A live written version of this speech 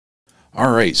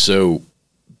All right, so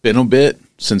been a bit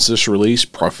since this release,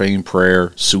 Profane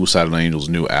Prayer, Suicidal Angels'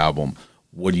 new album.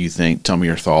 What do you think? Tell me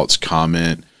your thoughts,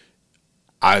 comment.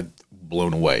 I'm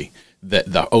blown away.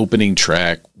 That the opening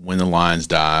track, When the Lions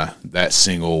Die, that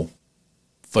single,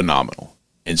 phenomenal.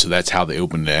 And so that's how they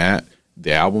opened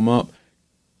the album up.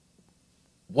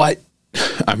 What?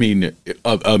 I mean,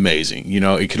 amazing. You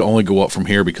know, it could only go up from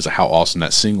here because of how awesome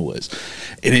that single is.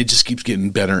 And it just keeps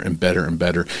getting better and better and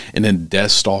better. And then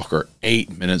Deathstalker,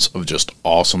 8 minutes of just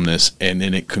awesomeness. And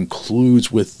then it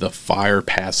concludes with the Fire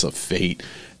Pass of Fate,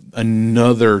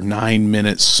 another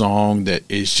 9-minute song that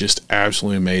is just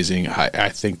absolutely amazing. I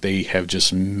think they have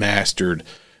just mastered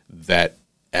that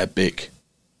epic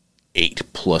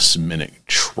 8+ minute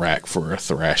track for a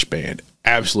thrash band.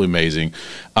 Absolutely amazing.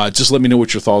 Just let me know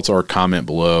what your thoughts are. Comment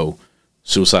below.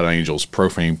 Suicidal Angels,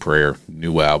 Profane Prayer,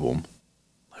 new album.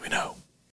 Let me know.